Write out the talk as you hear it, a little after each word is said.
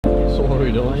So what are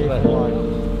we doing today?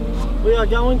 We are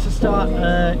going to start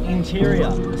interior.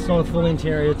 It's not a full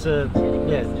interior, it's a,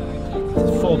 yeah,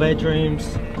 it's 4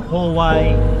 bedrooms,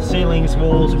 hallway, ceilings,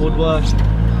 walls, woodwork.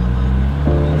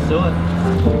 Let's do it.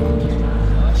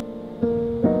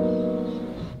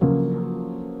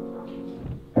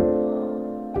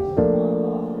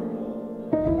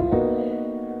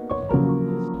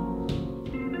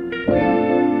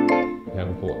 How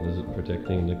important is it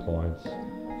protecting the client's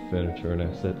furniture and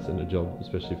assets in a job,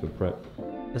 especially for prep?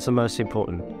 It's the most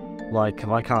important. Like,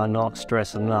 I can't not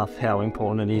stress enough how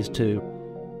important it is to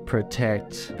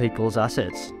protect people's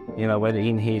assets. You know, we're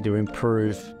in here to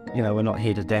improve, you know, we're not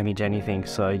here to damage anything.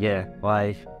 So yeah,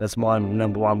 that's my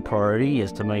 #1 priority,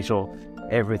 is to make sure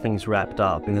everything's wrapped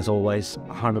up, and there's always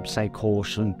 100%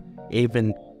 caution,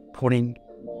 even putting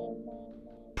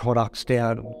products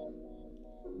down,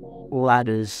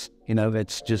 ladders, you know,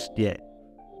 it's just, yeah,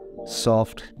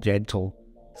 soft, gentle,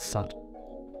 subtle.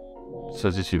 So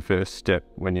is this your first step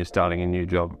when you're starting a new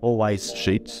job? Always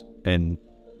Sheets and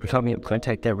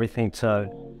protect everything. So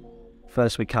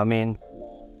first we come in,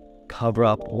 cover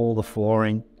up all the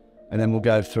flooring, and then we'll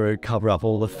go through, cover up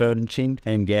all the furnishing,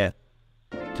 and yeah,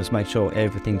 just make sure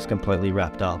everything's completely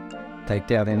wrapped up. Take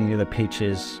down any of the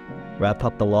pictures, wrap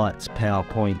up the lights, power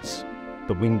points,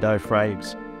 the window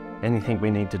frames, anything we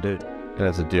need to do. And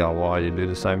as a DIY, you do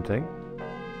the same thing?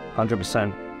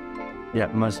 100%. Yeah,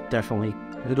 most definitely.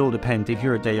 It all depends. If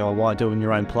you're a DIY doing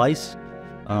your own place,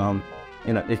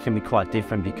 you know, it can be quite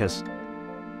different because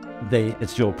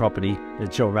it's your property,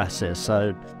 it's your asset.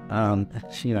 So,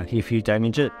 you know, if you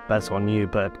damage it, that's on you.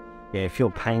 But yeah, if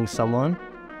you're paying someone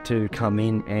to come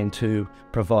in and to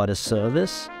provide a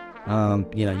service,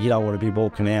 you know, you don't want to be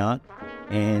walking out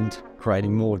and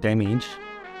creating more damage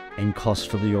and cost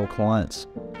for your clients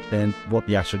than what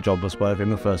the actual job was worth in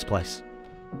the first place.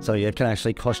 So yeah, it can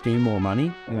actually cost you more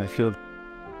money. You know, if you're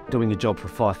doing a job for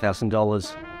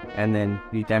 $5,000 and then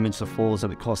you damage the floors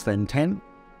and it costs them 10,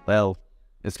 well,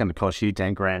 it's going to cost you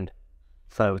 10 grand.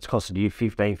 So it's costing you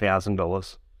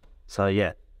 $15,000. So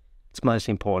yeah, it's most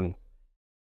important.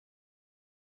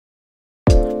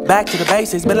 Back to the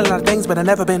basics, been a lot of things, but I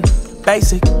never been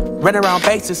basic. Run around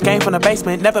bases, came from the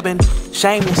basement, never been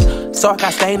shameless. So I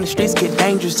got stay in the streets, get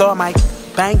dangerous, so I might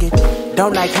bang it.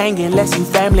 Don't like hanging, unless you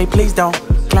family, please don't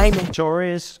claim it. Sure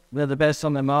is, they're the best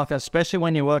on the market, especially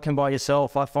when you're working by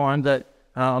yourself. I find that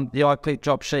the iQuip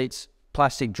drop sheets,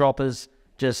 plastic droppers,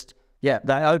 just, yeah,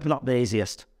 they open up the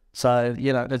easiest. So,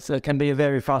 you know, it can be a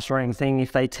very frustrating thing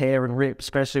if they tear and rip,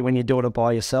 especially when you're doing it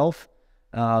by yourself.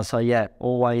 So yeah,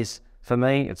 always, for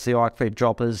me, it's the iQuip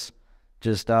droppers.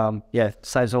 Just, yeah,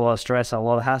 saves a lot of stress, a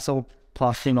lot of hassle.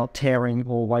 Plus, you're not tearing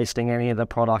or wasting any of the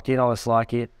product. You know, it's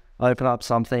like it open up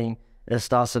something, it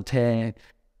starts to tear,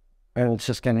 and it's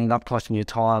just going to end up costing you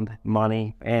time,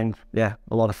 money, and yeah,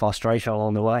 a lot of frustration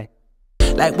along the way.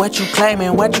 Like what you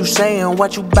claiming, what you saying,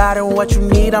 what you bout and what you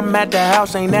need. I'm at the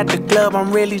house, ain't at the club.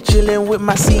 I'm really chilling with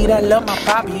my seed. I love my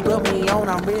poppy, put me on.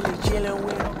 I'm really chilling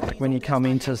with. When you come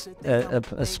into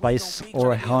a space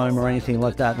or a home or anything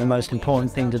like that, the most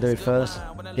important thing to do first,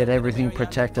 get everything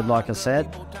protected, like I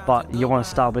said, but you want to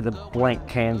start with a blank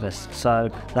canvas. So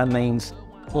that means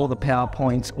all the power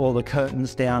points, all the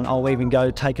curtains down. I'll even go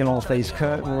taking off these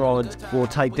curtain rods or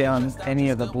take down any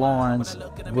of the blinds.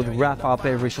 We'll wrap up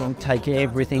everything, take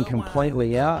everything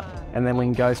completely out, and then we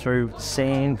can go through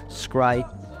sand, scrape,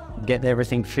 get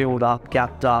everything filled up,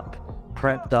 gapped up,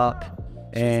 prepped up,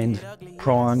 and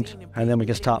primed, and then we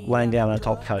can start laying down a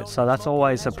top coat. So that's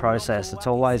always the process. It's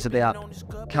always about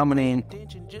coming in,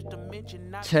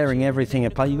 tearing everything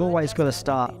apart. You've always got to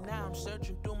start,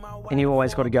 and you've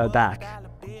always got to go back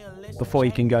before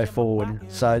you can go forward.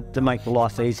 So to make the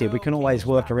life easier, we can always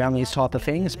work around these type of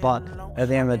things, but at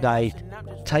the end of the day,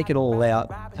 take it all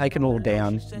out, take it all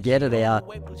down, get it out.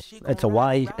 It's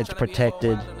away, it's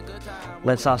protected.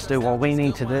 Lets us do what we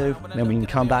need to do, then we can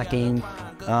come back in,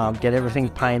 get everything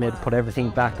painted, put everything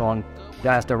back on. You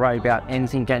don't have to worry about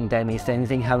anything getting damaged,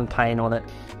 anything having paint on it.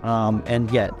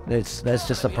 And yeah, that's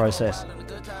just the process.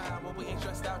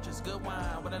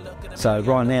 So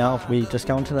right now, we just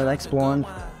go on to the next blind.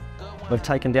 We've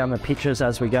taken down the pictures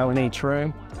as we go in each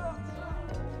room.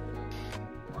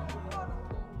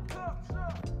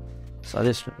 So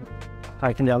this,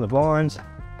 taking down the blinds.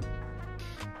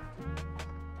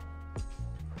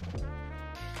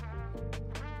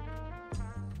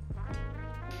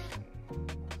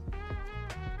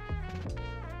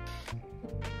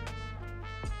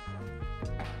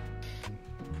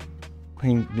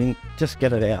 Just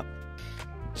get it out.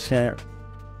 So,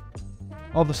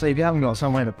 obviously, if you haven't got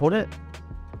somewhere to put it,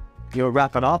 you'll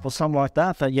wrap it up or something like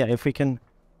that. But yeah, if we can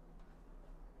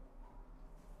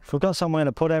If we've got somewhere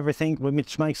to put everything,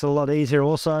 which makes it a lot easier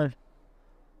also,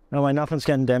 that way nothing's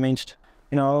getting damaged.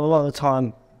 You know, a lot of the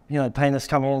time, you know, painters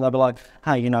come in, they'll be like,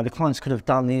 hey, you know, the clients could have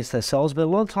done this themselves, but a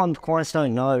lot of times clients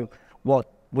don't know what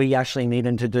we actually need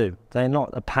them to do. They're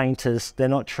not the painters, they're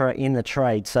not in the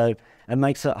trade, so it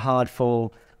makes it hard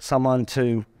for someone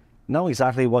to know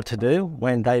exactly what to do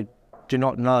when they do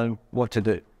not know what to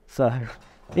do. So,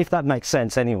 if that makes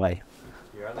sense anyway.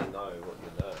 You only know what you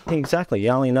know. Exactly, you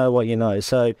only know what you know.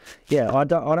 So, yeah, I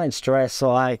don't stress.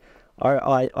 I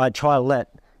try to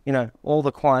let, you know, all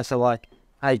the clients are like,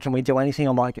 hey, can we do anything?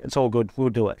 I'm like, it's all good, we'll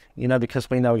do it. You know, because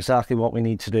we know exactly what we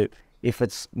need to do. If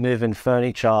it's moving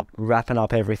furniture, wrapping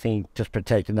up everything, just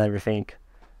protecting everything,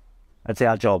 that's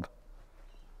our job.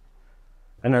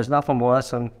 And there's nothing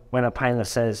worse than when a painter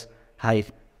says, hey,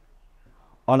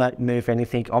 I don't move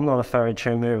anything, I'm not a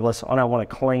furniture moverless, I don't want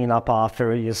to clean up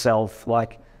after yourself.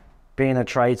 Like, being a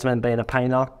tradesman, being a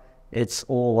painter, it's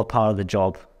all a part of the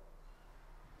job.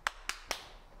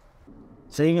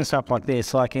 So even stuff like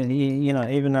this, like, you know,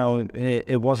 even though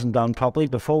it wasn't done properly,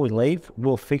 before we leave,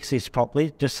 we'll fix this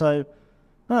properly, just so,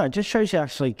 no, it just shows you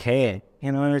actually care.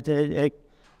 You know,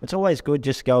 it's always good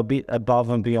just to go a bit above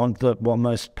and beyond what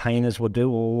most painters will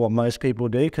do or what most people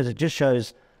do, because it just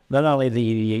shows not only that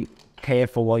you care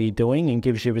for what you're doing and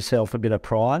gives yourself a bit of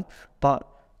pride, but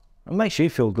it makes you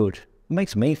feel good. It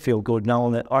makes me feel good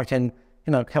knowing that I can,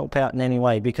 you know, help out in any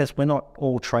way, because we're not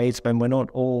all tradesmen, we're not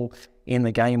all in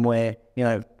the game where, you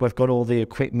know, we've got all the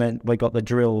equipment, we've got the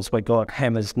drills, we've got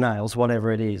hammers, nails,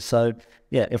 whatever it is. So,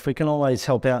 yeah, if we can always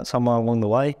help out someone along the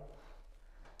way,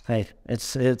 hey,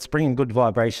 it's bringing good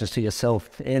vibrations to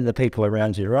yourself and the people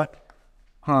around you, right?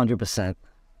 100%.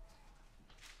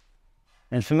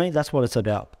 And for me, that's what it's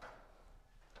about.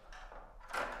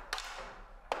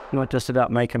 Not just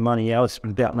about making money out, it's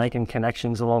about making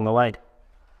connections along the way.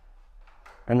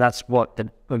 And that's what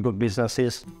a good business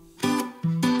is.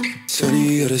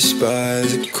 Sunny other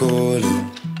spies are calling.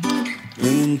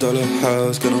 $1 million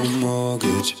house, got no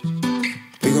mortgage.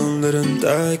 We gon' let them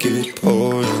die, keep it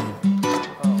pouring.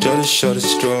 Try to shut a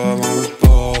straw while we're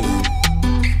balling.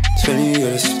 20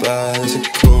 other spies are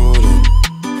calling.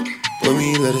 When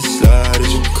we let it slide,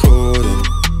 it's recording.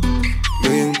 We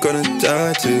ain't gonna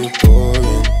die too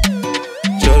boring.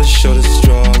 Try to shut a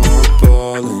straw while we're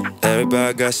balling.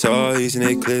 Everybody got saws in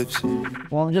their clips.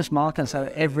 Well, I'm just marking,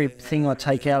 so everything I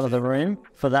take out of the room,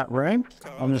 for that room,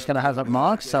 I'm just going to have it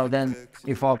marked. So then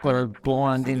if I've got a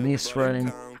blind in this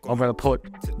room, I'm going to put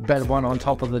bed 1 on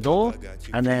top of the door,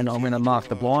 and then I'm going to mark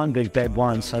the blind with bed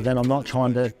 1. So then I'm not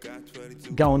trying to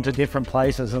go into different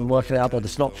places and work it out that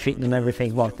it's not fitting and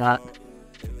everything like that.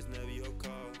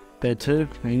 Bed 2,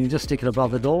 and you just stick it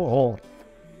above the door or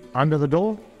under the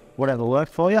door, whatever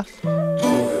works for you.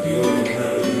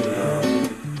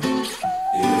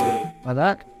 Like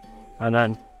that, and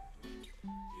then,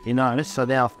 you know, so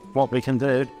now what we can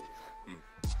do,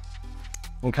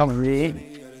 we'll come over here,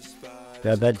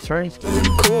 go bed 3.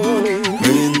 $1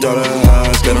 million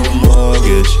house, got no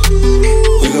mortgage.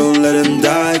 We gon' let him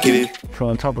die, keep it. Put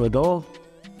on top of the door,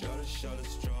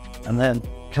 and then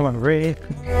come over here.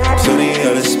 20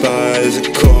 other spies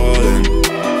are calling.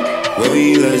 When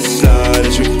we let it slide,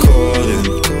 it's recording.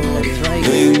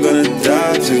 We ain't gonna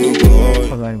die too bored.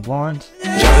 Put on blind.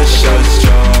 Try to shut a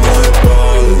straw while we're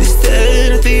balling. It's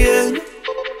dead at the end,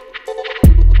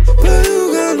 but you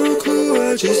got no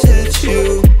clue, I just hit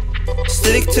you.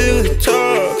 Stick to the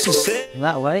talks and say And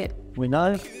that way, we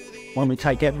know when we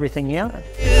take everything out,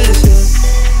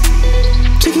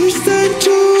 take you stand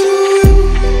true.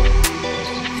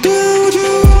 Do what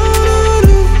you wanna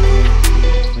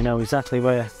do. we know exactly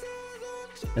where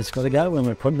it's got to go when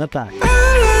we're putting it back.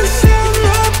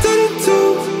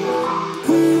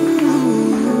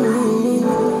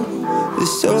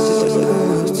 It's all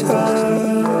the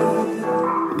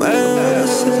time. My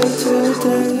sense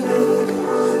today.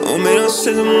 Oh, man, don't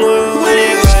say the more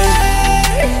anyway.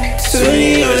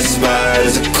 20 other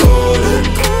spies are calling.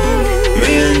 $1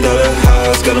 million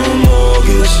house, got no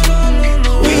mortgage.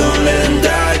 We gon' let them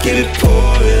die, keep it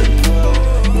pouring.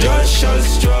 Just shut a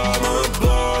straw.